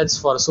and sets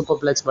for a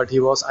superplex, but he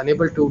was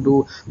unable to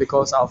do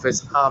because of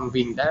his arm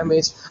being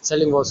damaged.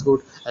 Selling was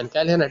good, and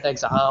Callihan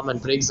attacks the arm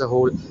and breaks the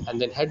hold,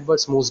 and then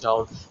headbutts Moose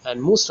down,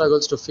 and Moose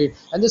struggles to feed.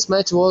 And this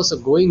match was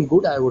going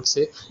good, I would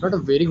say, not a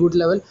very good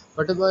level,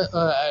 but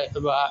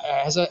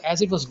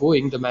as it was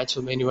going, the match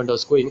main event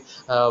was going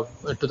to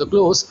the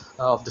close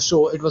of the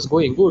show. It was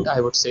going good,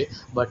 I would say,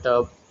 but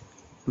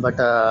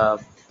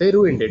they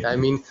ruined it. I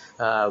mean,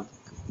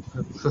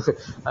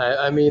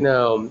 I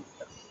mean.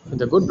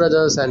 The Good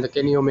Brothers and the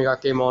Kenny Omega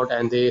came out,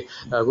 and the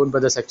Good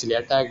Brothers actually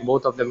attacked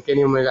both of them.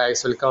 Kenny Omega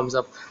actually comes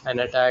up and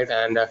attacked,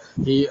 and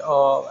he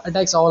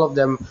attacks all of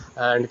them.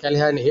 And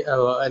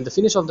and the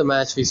finish of the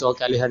match, we saw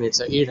Callihan hits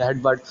a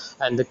headbutt,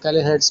 and the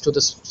Callihan heads to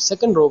the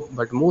second rope,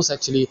 but Moose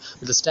actually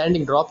with a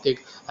standing drop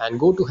kick and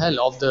go to hell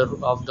of the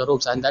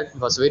ropes. And that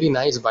was very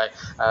nice by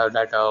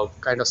that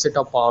kind of sit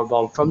up power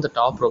bomb from the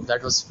top rope.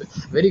 That was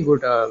very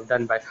good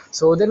done by.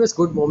 So there was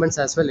good moments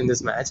as well in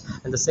this match,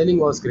 and the selling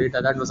was great.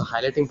 That was a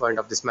highlighting point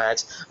of this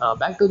match.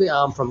 Back to the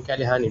arm from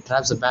Callihan, he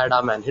traps a bad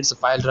arm and hits a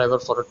pile driver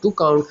for a 2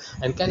 count,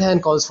 and Callihan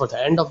calls for the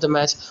end of the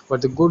match,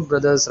 but the Good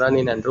Brothers run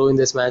in and ruin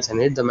this match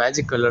and hit the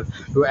magic color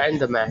to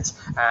end the match.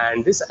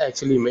 And this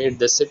actually made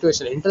the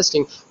situation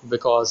interesting,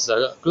 because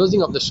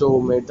closing of the show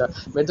made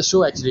the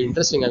show actually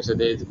interesting.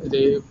 Actually,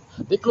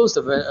 they closed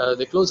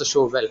the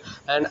show well.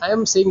 And I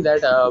am saying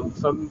that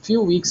from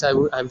few weeks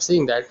I'm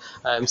seeing that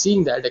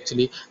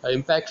actually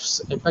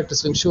Impact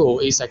Wrestling show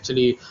is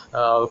actually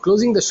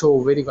closing the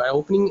show very good.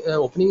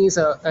 Opening is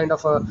a kind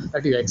of a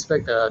that you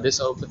expect.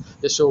 This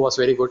show was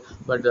very good,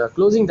 but the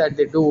closing that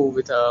they do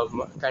with a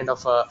kind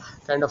of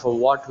a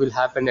what will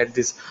happen at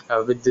this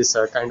with this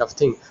kind of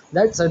thing.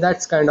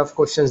 That's kind of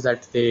questions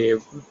that they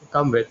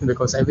come with,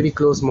 because every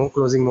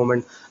closing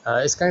moment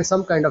is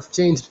some kind of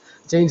changed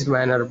changed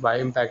manner by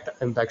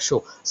Impact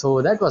show.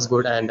 So that was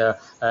good. And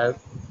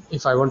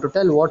if I want to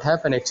tell what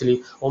happened,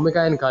 actually,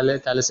 Omega and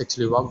Callis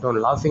actually walked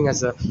on laughing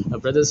as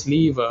brothers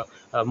leave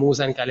Moose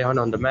and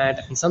Callihan on the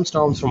mat, and some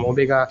storms from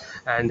Omega,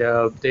 and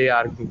they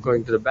are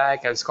going to the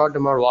back. And Scott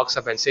Demore walks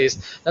up and says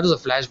that was a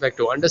flashback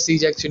to Under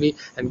Siege actually,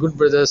 and Good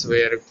Brothers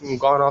were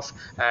gone off,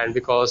 and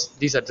because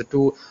these are the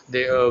two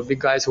big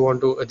guys who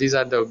want to, these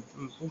are the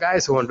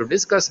guys who want to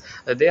discuss.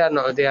 They are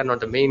not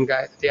the main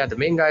guy. They are the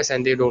main guys,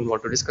 and they don't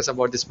want to discuss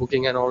about this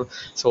booking and all.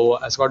 So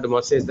Scott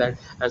Demore says that,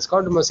 and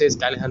Scott Demore says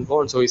Callahan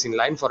won, so he's in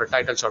line for a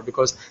title shot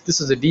because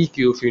this is a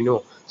DQ, if you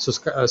know. So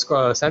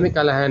Sami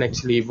Callahan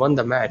actually won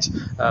the match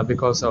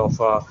because of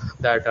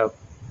that.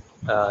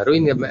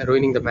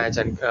 Ruining the match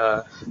and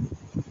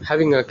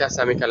having a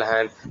Sami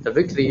Callahan the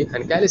victory,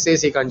 and Callie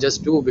says he can't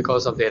just do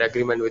because of their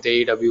agreement with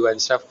AEW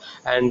and stuff.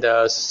 And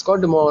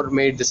Scott Demore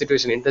made the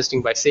situation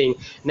interesting by saying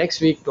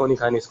next week Tony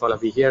Khan is gonna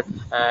be here,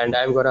 and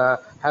I'm gonna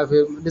have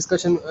a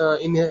discussion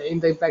in the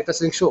Impact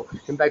Wrestling show,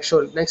 Impact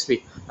show next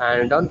week.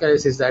 And Don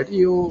Callis says that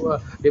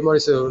Demore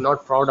is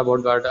not proud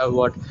about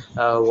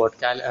what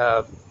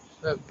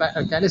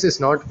Callis is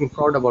not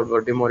proud about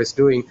what Demore is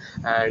doing,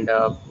 and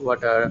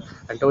what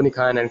and Tony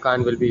Khan and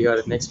Khan will be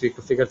here next week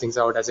to figure things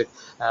out as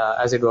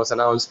it was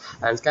announced.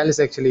 And Callis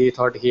actually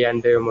thought he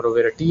and Demore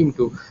were a team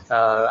too.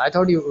 I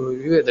thought you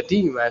were the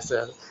team, as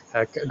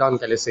Don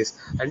Callis says,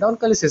 and Don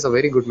Callis is a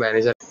very good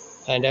manager.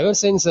 And ever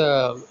since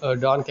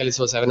Don Callis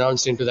was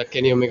announced into the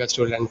Kenny Omega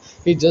storyline,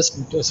 he's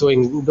just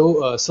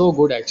so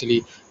good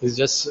actually. He's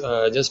just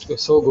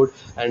so good,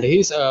 and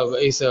he's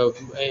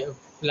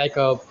like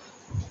a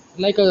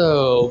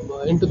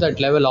into that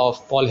level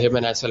of Paul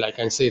Heyman as well. I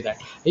can say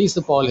that he's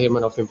the Paul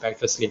Heyman of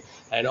Impact Wrestling,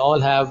 and all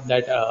have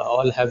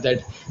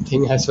that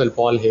thing as well.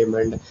 Paul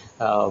Heyman,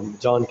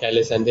 John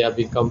Callis, and they are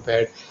being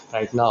compared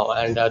right now,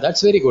 and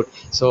that's very good.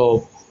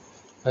 So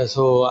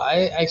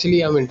I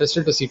actually am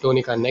interested to see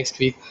Tony Khan next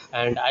week,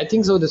 and I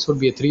think so. This would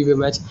be a three-way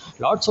match.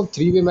 Lots of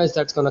three-way match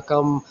that's gonna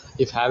come.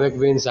 If Havoc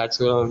wins, that's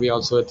gonna be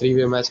also a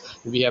three-way match.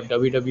 We have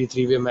WWE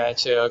three-way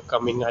match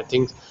coming. I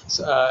think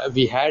so,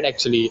 we had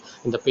actually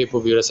in the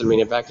pay-per-view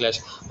WrestleMania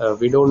Backlash.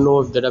 We don't know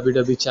if the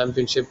WWE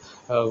Championship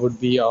would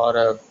be,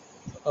 or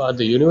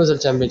the Universal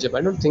Championship.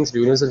 I don't think it's the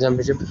Universal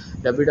Championship.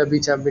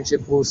 WWE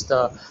Championship. Who's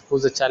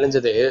the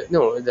challenger there?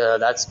 No,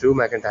 that's Drew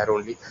McIntyre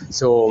only.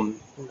 So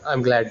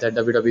I'm glad that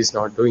WWE is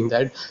not doing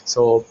that.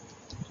 So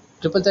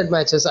triple threat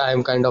matches, I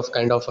am kind of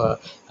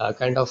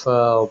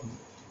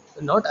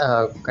not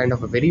kind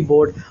of a very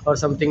bored or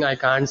something. I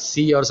can't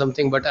see or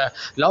something, but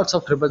lots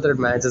of triple threat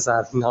matches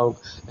are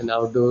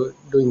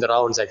doing the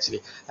rounds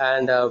actually,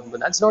 and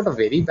that's not a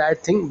very bad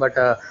thing. But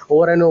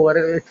over and over,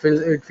 it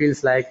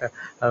feels like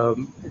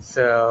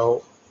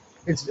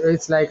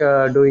it's like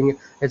doing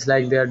it's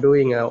like they are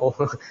doing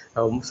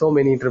so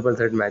many triple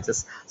threat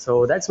matches.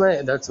 So that's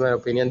my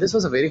opinion. This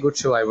was a very good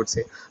show, I would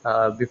say.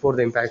 Before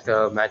the Impact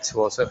match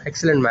was an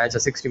excellent match, a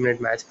 60-minute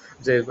match.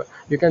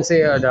 You can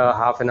say the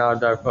half an hour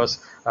that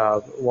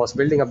was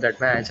building up that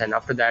match, and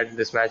after that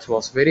this match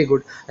was very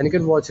good, and you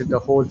can watch it the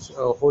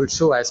whole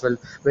show as well.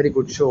 Very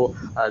good show.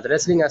 The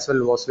wrestling as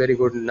well was very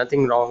good,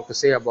 nothing wrong to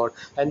say about,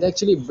 and they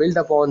actually build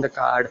upon the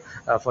card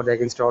for the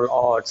against all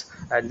odds.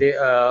 And they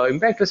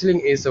Impact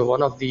Wrestling is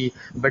one of the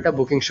better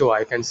booking show,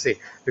 I can say,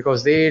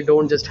 because they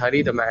don't just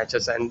hurry the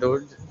matches and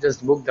don't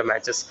just book the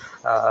matches.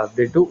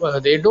 They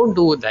don't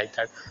do it like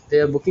that.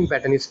 Their booking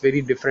pattern is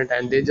very different,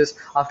 and they just,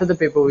 after the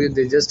pay-per-view,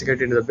 they just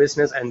get into the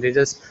business and they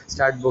just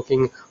start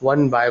booking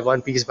one by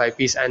one, piece by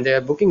piece, and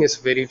their booking is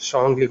very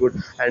strongly good.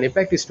 And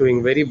Impact is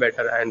doing very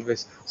better, and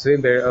it's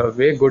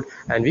very good.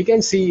 And we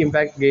can see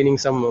Impact gaining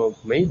some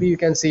maybe you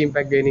can see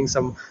Impact gaining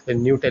some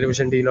new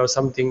television deal or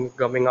something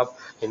coming up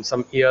in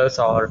some years,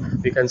 or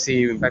we can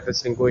see Impact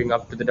Wrestling going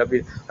up to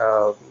the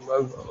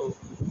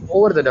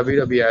over the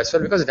WWE as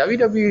well, because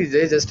WWE,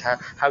 they just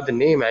have the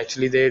name.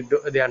 Actually,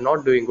 they are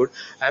not doing good.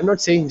 I'm not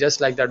saying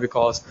just like that,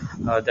 because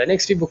the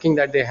NXT booking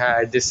that they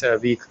had this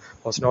week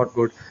was not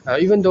good.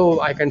 Even though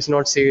I can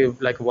not say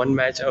like one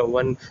match,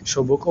 one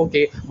show book,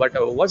 okay, but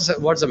what's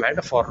the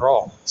matter for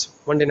Raw? It's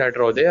Monday Night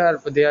Raw. They are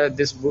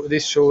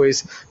this show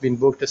is been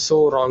booked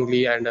so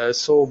wrongly and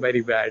so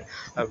very bad.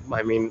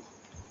 I mean,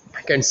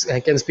 I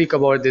can speak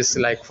about this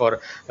like for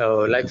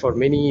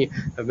many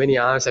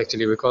hours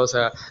actually, because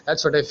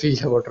that's what I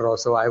feel about Raw.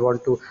 So I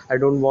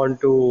don't want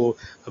to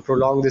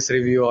prolong this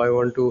review. I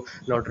want to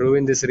not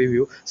ruin this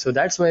review. So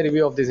that's my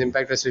review of this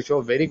Impact Wrestling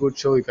show. Very good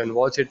show. You can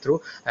watch it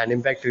through, and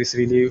Impact is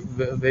really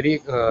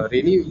very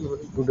really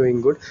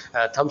doing good.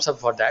 Thumbs up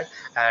for that.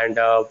 And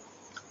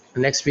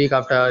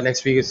after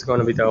next week is going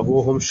to be the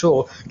go home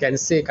show, can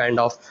say, kind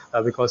of,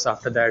 because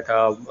after that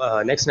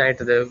next night,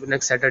 the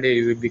next Saturday,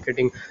 you will be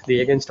getting the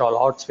Against All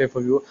Odds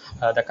pay-per-view.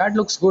 The card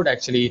looks good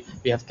actually.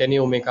 We have Kenny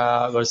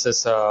Omega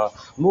versus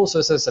Moose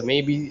versus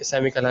maybe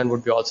Sami Callihan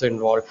would be also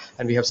involved,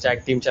 and we have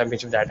Tag Team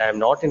Championship that I am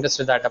not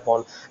interested that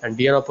upon, and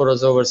Deonna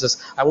Purrazzo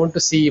versus, I want to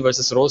see,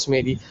 versus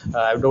Rosemary.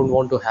 I don't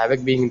want to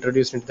Havoc being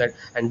introduced into that,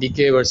 and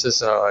DK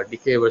versus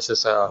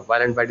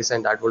Violent by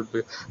Design. That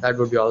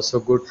would be also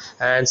good,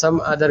 and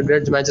some other are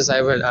grudge matches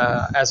I will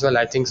as well,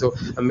 I think so.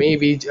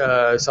 Maybe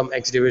some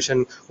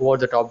exhibition over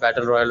the top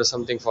battle royal or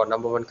something for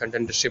number one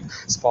contendership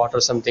spot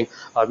or something,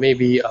 or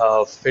maybe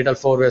fatal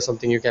four way or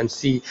something you can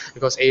see,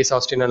 because Ace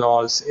Austin and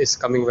all is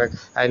coming back.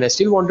 And I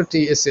still want to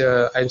see is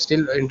I'm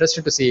still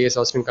interested to see Ace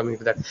Austin coming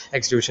to that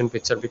X Division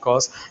picture,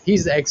 because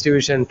he's the X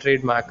Division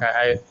trademark.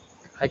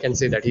 I can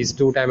say that he's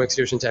two-time X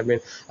Division champion,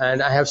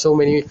 and I have so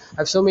many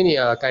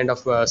kind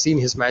of seen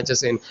his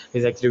matches in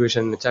his X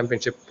Division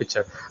championship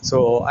picture.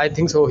 So I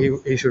think so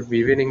he should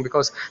be winning,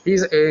 because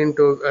he's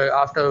into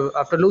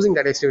after losing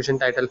that X Division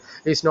title,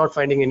 he's not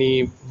finding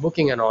any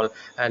booking and all,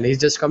 and he's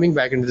just coming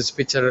back into this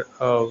picture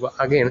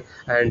again.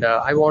 And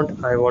I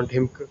want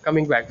him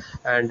coming back,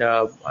 and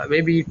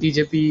maybe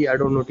TJP. I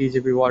don't know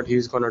TJP what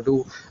he's gonna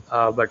do,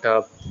 but.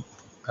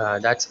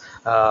 That's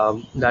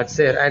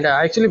there. And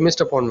I actually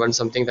missed upon one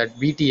something, that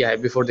BTI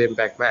before the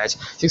Impact match,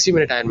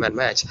 60-minute Ironman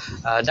match.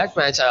 That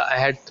match, I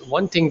had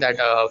one thing that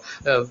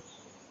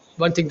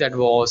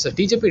was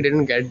TJP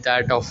didn't get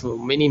that of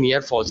many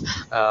near falls,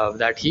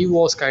 that he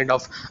was kind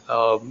of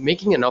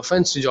making an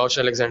offense to Josh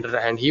Alexander,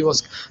 and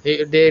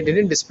they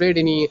didn't display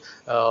any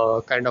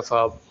kind of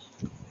a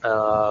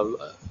uh,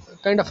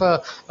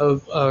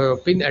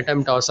 pin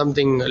attempt or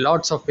something.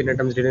 Lots of pin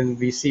attempts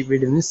we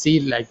didn't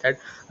see like that.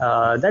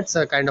 That's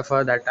a kind of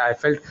a that I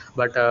felt.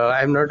 But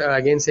I'm not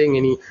again saying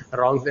any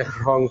wrong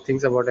wrong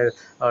things about it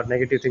or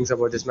negative things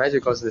about this match,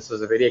 because this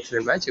was a very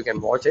excellent match. You can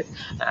watch it.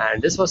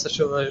 And this was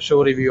a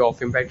show review of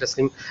Impact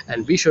Wrestling,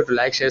 and be sure to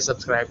like, share,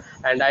 subscribe.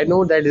 And I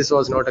know that this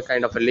was not a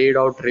kind of a laid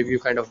out review,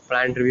 kind of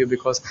planned review,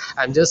 because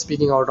I'm just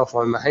speaking out of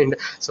my mind.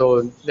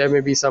 So there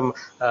may be some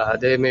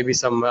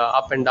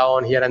up and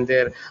down here and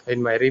there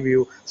in my review.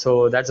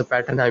 So that's a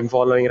pattern I'm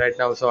following right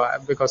now. So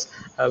because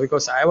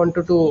I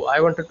wanted to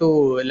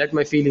let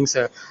my feelings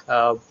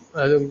uh,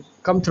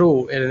 come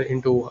through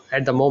into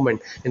at the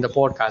moment in the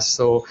podcast.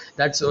 So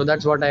that's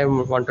what I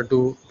wanted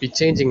to be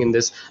changing in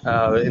this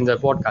in the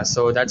podcast.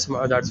 So that's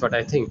what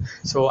I think.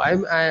 So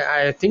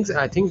I think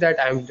that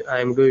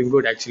I'm doing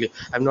good actually.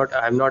 I'm not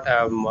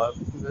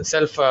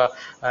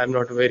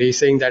very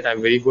saying that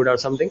I'm very good or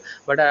something,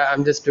 but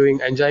I'm just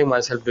enjoying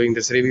myself doing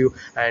this review.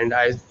 And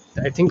I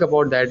think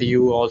about that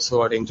you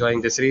also are enjoying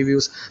these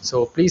reviews.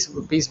 So please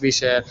be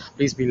share,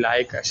 please be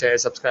like, share,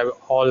 subscribe,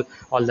 all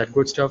that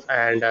good stuff.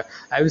 And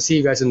I will see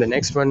you guys in the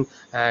next one.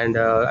 And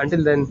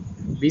until then,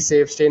 be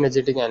safe, stay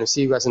energetic, and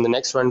see you guys in the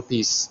next one.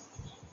 Peace.